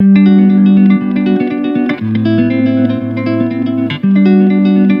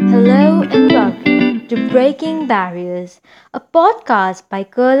Breaking Barriers, a podcast by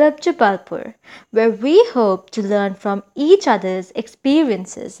Kurlab Jabalpur, where we hope to learn from each other's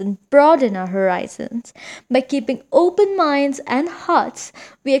experiences and broaden our horizons. By keeping open minds and hearts,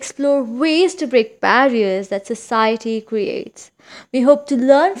 we explore ways to break barriers that society creates. We hope to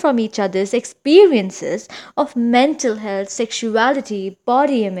learn from each other's experiences of mental health, sexuality,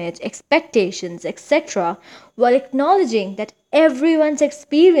 body image, expectations, etc., while acknowledging that everyone's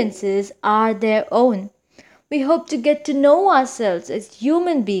experiences are their own. We hope to get to know ourselves as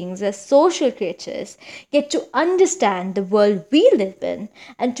human beings, as social creatures, get to understand the world we live in,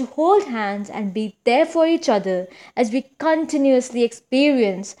 and to hold hands and be there for each other as we continuously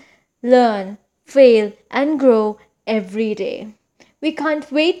experience, learn, fail, and grow every day. We can't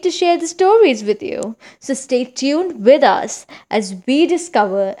wait to share the stories with you. So stay tuned with us as we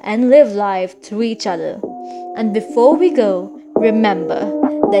discover and live life through each other. And before we go, remember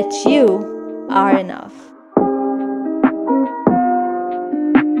that you are enough.